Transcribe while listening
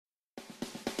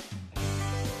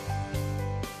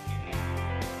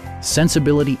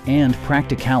Sensibility and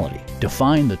practicality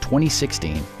define the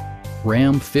 2016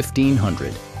 Ram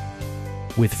 1500.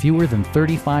 With fewer than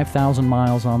 35,000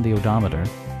 miles on the odometer,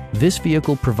 this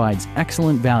vehicle provides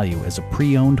excellent value as a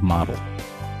pre-owned model.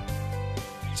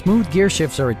 Smooth gear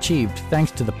shifts are achieved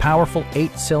thanks to the powerful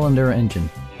 8-cylinder engine.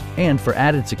 And for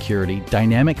added security,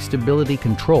 dynamic stability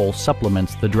control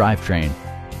supplements the drivetrain.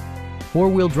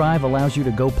 Four-wheel drive allows you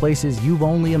to go places you've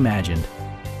only imagined.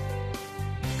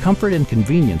 Comfort and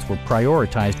convenience were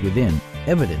prioritized within,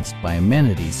 evidenced by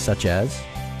amenities such as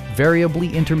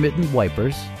variably intermittent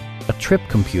wipers, a trip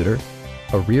computer,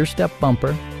 a rear step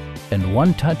bumper, and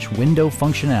one-touch window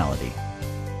functionality.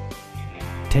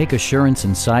 Take assurance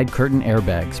in side curtain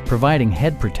airbags, providing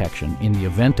head protection in the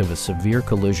event of a severe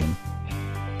collision.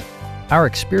 Our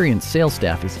experienced sales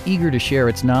staff is eager to share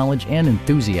its knowledge and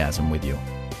enthusiasm with you.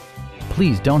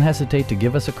 Please don't hesitate to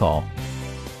give us a call.